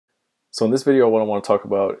So in this video, what I want to talk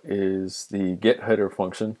about is the get header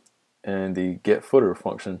function and the get footer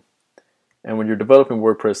function. And when you're developing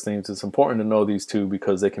WordPress themes, it's important to know these two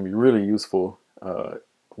because they can be really useful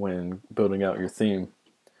when building out your theme.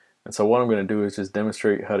 And so what I'm going to do is just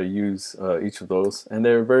demonstrate how to use each of those. And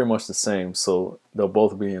they're very much the same, so they'll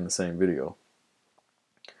both be in the same video.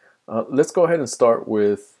 Let's go ahead and start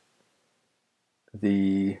with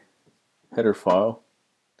the header file.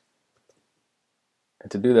 And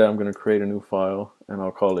to do that, I'm going to create a new file, and I'll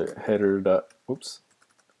call it header.php.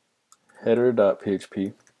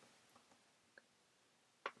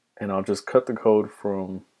 And I'll just cut the code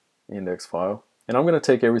from the index file. And I'm going to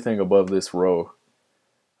take everything above this row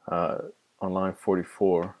on line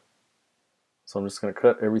 44. So I'm just going to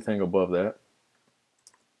cut everything above that.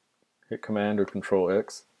 Hit Command or Control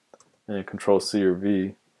X, and then Control C or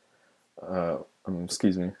V.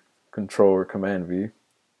 Control or Command V.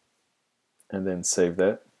 And then save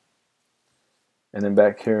that. And then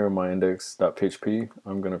back here in my index.php,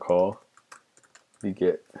 I'm going to call the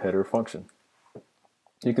get header function.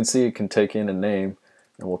 You can see it can take in a name,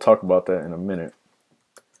 and we'll talk about that in a minute.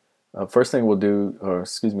 First thing we'll do,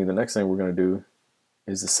 the next thing we're going to do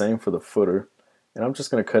is the same for the footer. And I'm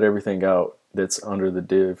just going to cut everything out that's under the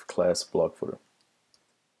div class blog footer.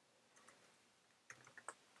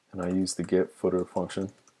 And I use the get footer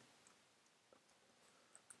function.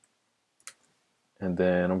 And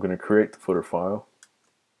then I'm going to create the footer file,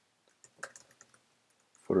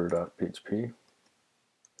 footer.php,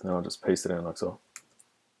 and I'll just paste it in like so.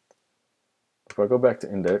 If I go back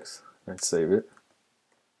to index and save it,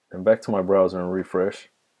 and back to my browser and refresh,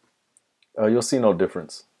 you'll see no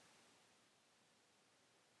difference.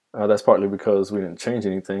 That's partly because we didn't change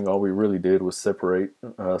anything. All we really did was separate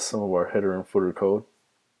some of our header and footer code.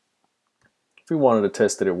 If we wanted to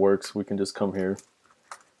test that it works, we can just come here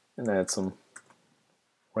and add some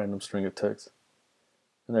random string of text,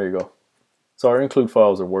 and there you go. So our include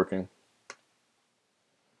files are working.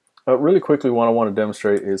 Really quickly, what I want to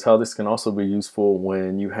demonstrate is how this can also be useful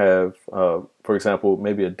when you have, for example,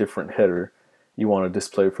 maybe a different header you want to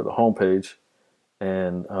display for the home page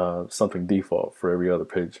and something default for every other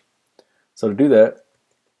page. So to do that,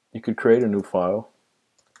 you could create a new file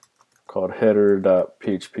called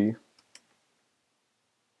header.php.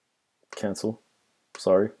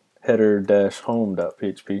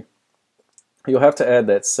 Header-home.php. You'll have to add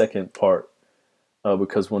that second part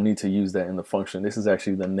because we'll need to use that in the function. This is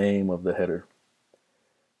actually the name of the header.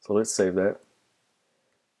 So let's save that.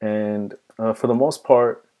 And for the most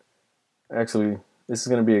part, actually, this is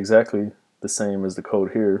going to be exactly the same as the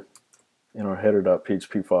code here in our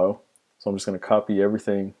header.php file. So I'm just going to copy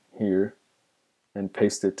everything here and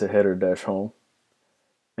paste it to header-home.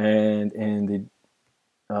 And in the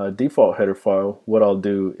default header file, what I'll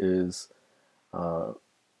do is I'll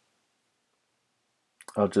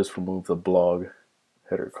just remove the blog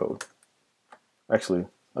header code. Actually,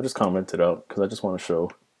 I'll just comment it out because I just want to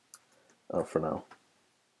show for now.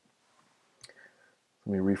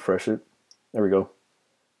 Let me refresh it. There we go.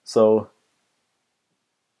 So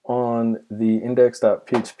on the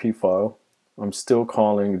index.php file, I'm still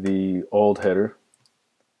calling the old header.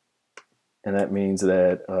 And that means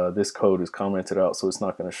that this code is commented out, so it's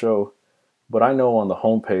not going to show. But I know on the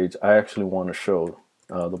home page, I actually want to show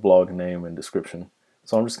the blog name and description.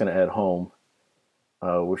 So I'm just going to add home,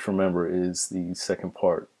 which remember is the second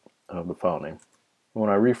part of the file name. When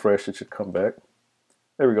I refresh, it should come back.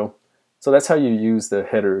 There we go. So that's how you use the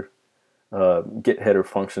header, get header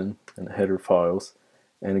function and the header files.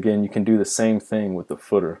 And again, you can do the same thing with the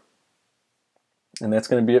footer. And that's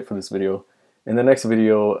going to be it for this video. In the next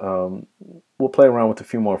video, we'll play around with a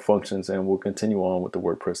few more functions and we'll continue on with the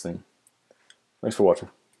WordPress theme. Thanks for watching.